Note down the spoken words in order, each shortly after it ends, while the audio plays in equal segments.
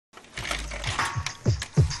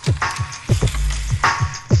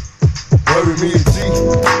Bury me a G.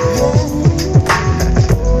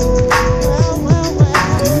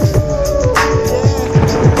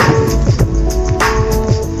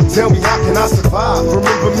 Tell me, how can I survive?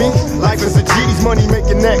 Remember me? Life is a G's, money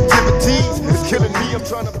making activities. It's killing me, I'm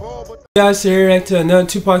trying to ball. Guys, here react to another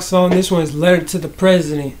Tupac song. This one is Letter to the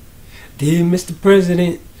President. Dear Mr.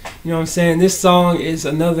 President, you know what I'm saying? This song is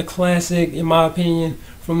another classic, in my opinion,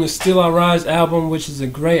 from the Still I Rise album, which is a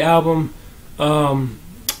great album.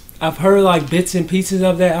 I've heard like bits and pieces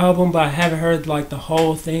of that album, but I haven't heard like the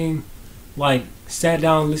whole thing. Like sat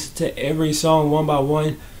down and listened to every song one by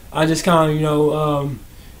one. I just kind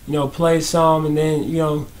of play some and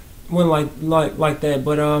then went like that.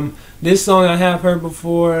 But this song I have heard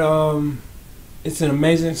before. It's an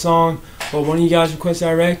amazing song. But one of you guys requested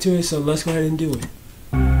I react to it, so let's go ahead and do it.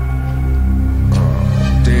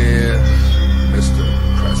 Dear Mr.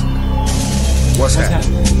 President, what's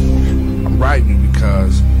happening? I'm writing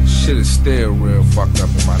because shit is still real fucked up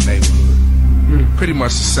in my neighborhood. Pretty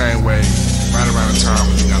much the same way right around the time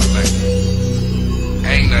when you got elected.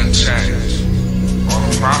 Ain't nothing changed. All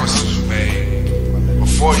the promises you made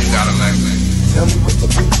before you got elected. Tell me what to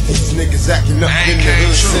do. These niggas acting up in the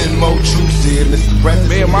hood, send more troops, dear Mr. President.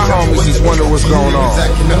 Me and my homies just wonder what's going on.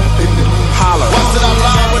 Holla. Why did I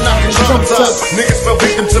lie when I can traumatize? Niggas fell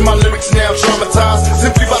victim to my lyrics, now traumatized.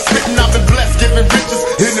 Simply by spitting, I've been blessed, giving riches.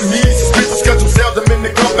 Enemies, suspicious, cause I'm seldom in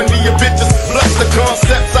the company of bitches. Plus the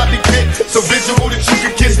concepts I depict, so visual that you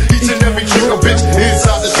can kiss each and every trick bitch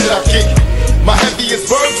inside the shit I kick. My heaviest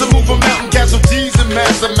verbs to move a mountain, casualties in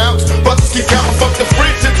mass amounts. Brothers keep counting, fuck the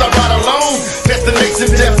friendships I ride alone.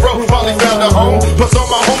 Destination death row, finally found a home. Plus all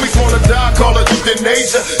my homies wanna die, call it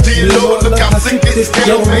euthanasia. Dear Lord, look how sick this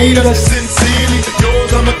ghetto made us. Sincerely,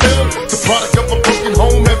 yours, I'm a thug. The product of a broken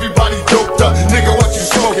home, everybody doped up. Nigga, what you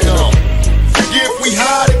smoking on? Figure if we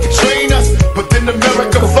hide, it could train us. But then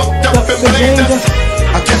America fucked up and blamed us.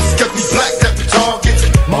 I guess it's cause we black that we target.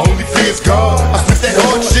 My only fear is God. I spit that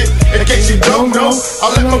hard shit. In case you don't know,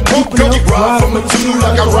 I let my boot go. Ride from a Tulu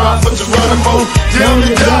like I ride for Geronimo. Down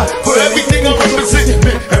to die for everything I represent.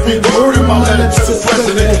 Every word in my letter to the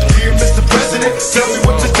president. Dear Mr. President, tell me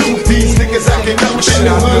what to do. These niggas acting up in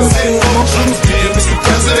the hood, send more troops. Dear Mr.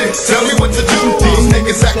 President, tell me what to do. These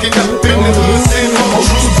niggas acting up in the hood, send more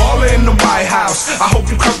troops. Ballin' in the White House. I hope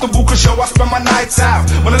you comfortable, cause yo, I spend my nights out.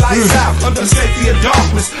 When the lights out, under the safety of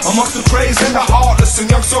darkness, amongst the crazy and the heartless, and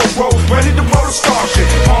young soul bro, ready to roll the star shit,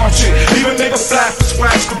 pawn shit. Leave a nigga flat for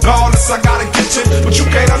scratch, regardless, I gotta get you, but you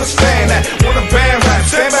can't understand that. Want a band rap,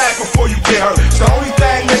 stand back before you get hurt. It's the only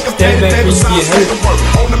thing niggas pay the day besides the work.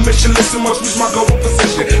 On the mission, listen, must reach my goal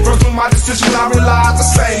position. First with my decision, I realize the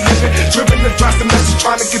same living. Driven to drive the message,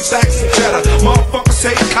 trying to get stacks and cheddar. Motherfuckers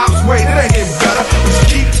say cops wait, it ain't getting better. But you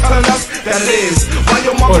keep telling us that it is. Why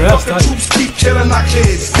your motherfucking troops keep killing our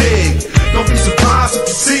kids? Dig. Don't be surprised if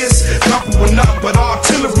you see us knuckling up, but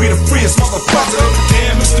artillery the freest motherfucker.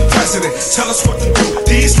 Damn, Mr. President, tell us what to do.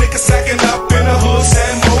 These niggas acting up in the hood,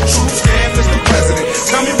 send more troops. Damn, Mr. President,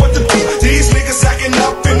 tell me what to do. These niggas acting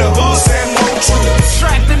up in the hood, send more troops.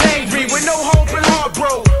 Trapped and angry with no hope and heart,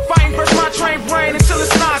 bro. Fighting first my train brain until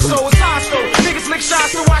it's not so. It's hostile. Niggas lick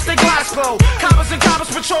shots to watch their glass glow. Coppers and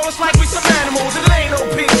coppers patrol us like we some animals. It ain't no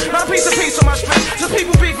peace, not a piece of peace on my street. Just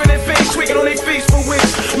people beefing and face tweaking on their feet for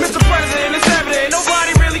weeks. Mr. President, it's evident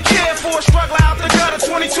nobody really cared for a struggle out the gutter.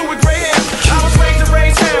 22 with gray hair. I was raised to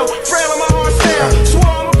raise hell, frail in my heart stale. Swore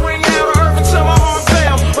I'ma bring hell to earth until my heart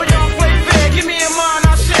fail. But y'all play fair, give me a mind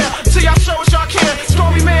I'll share. Till y'all show us y'all care.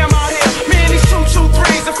 Stormy man out here. Me and these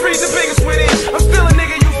 223s and freeze the biggest with it. I'm still a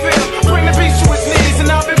nigga you feel. Bring the beast to his knees, and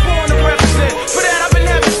I've been born to represent. For that I've been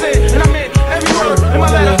heaven sent, and I meant every word in my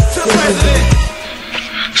letter to the president.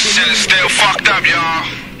 Shit is still fucked up, y'all.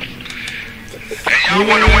 And y'all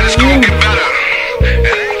wonder when it's gonna get better. It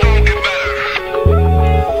ain't gonna get better.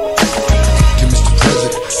 To Mr.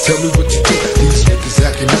 President, tell me what you do. These niggas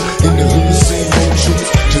acting up in the hood, send more troops.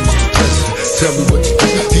 To Mr. President, tell me what you do.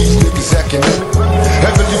 These niggas acting up.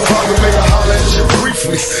 Heavenly Father, may I holler at you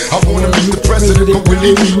briefly. I wanna meet the president, but will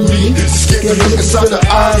he meet me? Scared to look inside the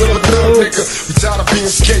eyes of a thug nigga. We tired of being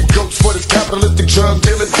scapegoats for this capitalistic drug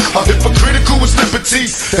dealing. I'm hypocritical with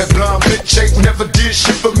liberties. That blind bitch ain't never did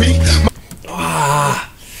shit for me.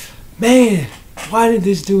 Man, why did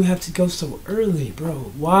this dude have to go so early, bro?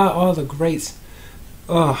 Why all the greats?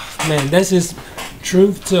 Oh man, that's just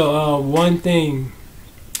truth to one thing.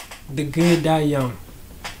 The good die young.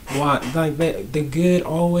 Why? Like that, the good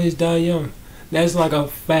always die young. That's like a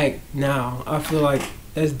fact now. I feel like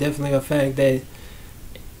that's definitely a fact that,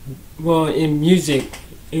 well, in music,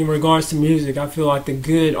 in regards to music, I feel like the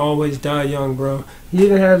good always die young, bro. He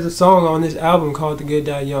even has a song on this album called The Good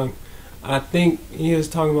Die Young. I think he was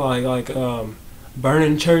talking about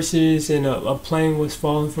burning churches, and a plane was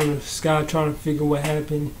falling from the sky, trying to figure what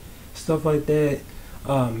happened, stuff like that.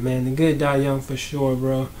 Man, the good die young for sure,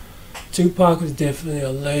 bro. Tupac was definitely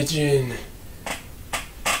a legend.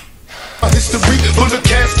 My history full of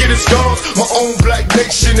casket and scars. My own black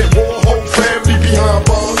nation at war, whole family behind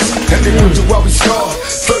bars. And they wonder why we scarred.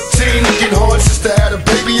 13, looking hard, sister had a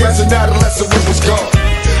baby as an adolescent when was gone.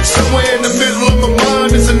 Somewhere in the middle of my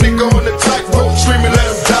mind is a nigga on the tightrope screaming, let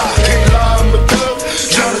him die. Can't lie, I'm a thug,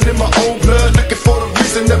 drowning in my own blood, looking for the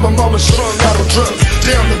reason that my mama strung out on drugs.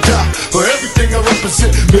 Damn to die for everything I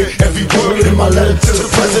represent. Man, every word in my letter to the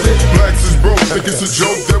president. Blacks is broke, think it's a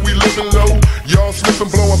joke that we living low. Y'all slip and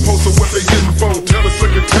blow and post what they getting for. Tell the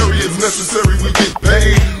secretary it's necessary, we get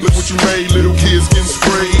paid. Look what you made, little kids getting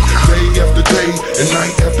sprayed. Day after day and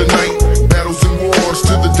night after night. Battles and wars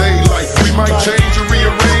to the daylight. We might change or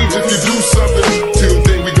rearrange if you do something. Till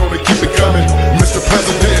then we gonna keep it coming, Mr.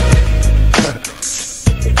 President.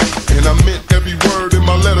 And I meant every word in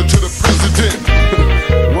my letter to the president.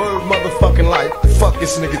 Word motherfucking life, fuck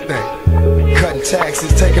this nigga thing. Cutting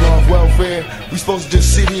taxes, taking off welfare. We supposed to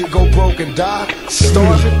just sit here, go broke and die?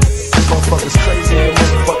 Starving? Motherfuckers crazy and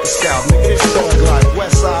motherfuckers scout. Nigga, this thug life,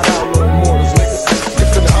 Westside Outlaw Immortals, nigga.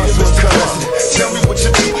 Lifting the hustlers, president. Tell me what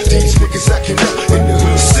you do. These niggas acting up in the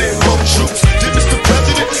hood, send more troops. Did Mr.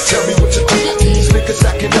 President tell me what you do? These niggas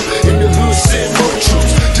acting up in the hood, send more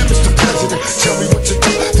troops. Did Mr. President tell me what you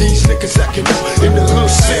do? These niggas acting up in the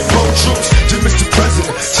hood, send more troops. Did Mr.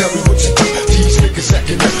 President tell me what you do? These niggas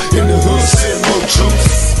acting up in the hood, send more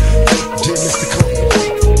troops. Did Mr.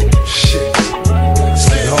 Clinton? Shit. It's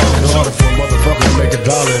getting harder and harder for a motherfucker to make a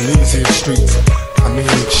dollar in these here streets. I mean,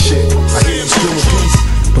 shit. I hear them screaming peace,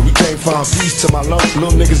 but we can't find peace till my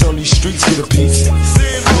little niggas on these streets get a piece.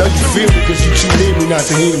 I know you feel me cause you too near me not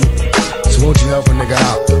to hear me. So won't you help a nigga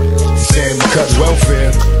out? You saying we cut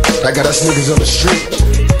welfare, that got us niggas on the street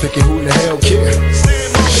thinking who in the hell care?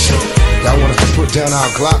 Shit. Y'all want us to put down our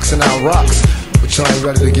Glocks and our rocks, but y'all ain't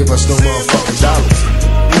ready to give us no motherfucking dollars.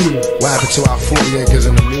 What happened to our 40 acres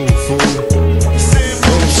in the moon, fool?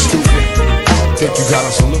 Stupid. Think you got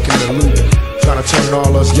us looking at the loop, trying to turn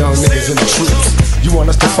all us young niggas into troops. You want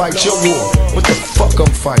us to fight your war? What the fuck I'm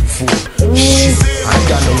fighting for? Shit, I ain't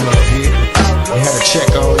got no love here. We had a check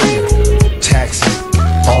all year. Taxing,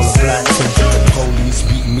 all the blacks and the police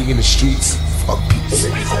beating me in the streets. Fuck people.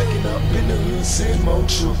 Niggas acting up in the hood, send more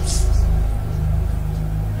troops.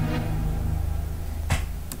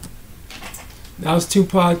 That was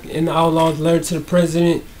Tupac and the Outlaw's letter to the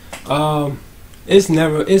president. It's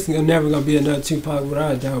never gonna be another Tupac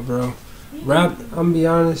without a doubt, bro. Rap, I'm gonna be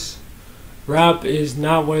honest, rap is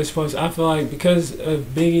not what it's supposed to. I feel like because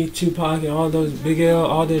of Biggie, Tupac, and all those Big L,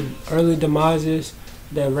 all the early demises,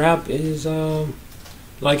 that rap is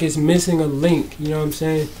like it's missing a link. You know what I'm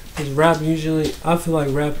saying? Because rap usually, I feel like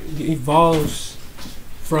rap evolves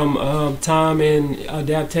from time and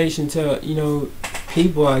adaptation to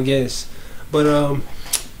people, I guess. But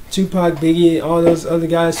Tupac, Biggie, all those other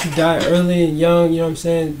guys who died early and young, you know what I'm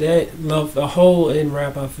saying, that left a hole in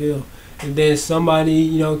rap, I feel. And then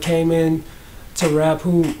somebody, came in to rap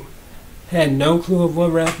who had no clue of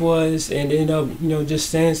what rap was and ended up, just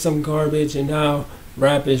saying some garbage, and now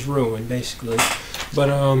rap is ruined, basically. But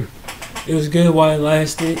it was good while it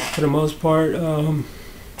lasted, for the most part.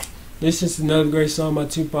 This is another great song by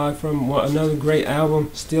Tupac from another great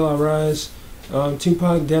album, Still I Rise.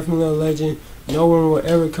 Tupac, definitely a legend. No one will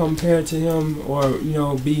ever compare to him or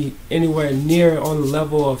be anywhere near on the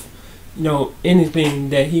level of anything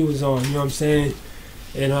that he was on. You know what I'm saying?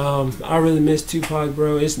 And I really miss Tupac,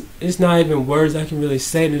 bro. It's not even words I can really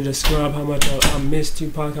say to describe how much I miss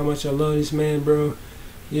Tupac, how much I love this man, bro.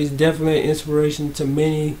 He's definitely an inspiration to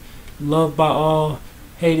many, loved by all,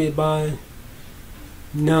 hated by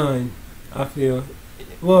none, I feel.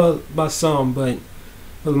 Well, by some, but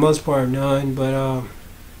for the most part, none. But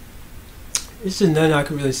it's just nothing I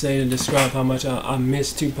can really say to describe how much I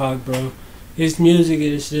miss Tupac, bro. His music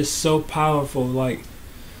is just so powerful. Like,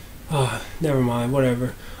 never mind,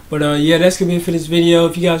 whatever. But yeah, that's gonna be it for this video.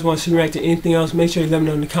 If you guys want to see me react to anything else, make sure you let me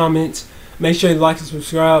know in the comments. Make sure you like and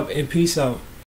subscribe, and peace out.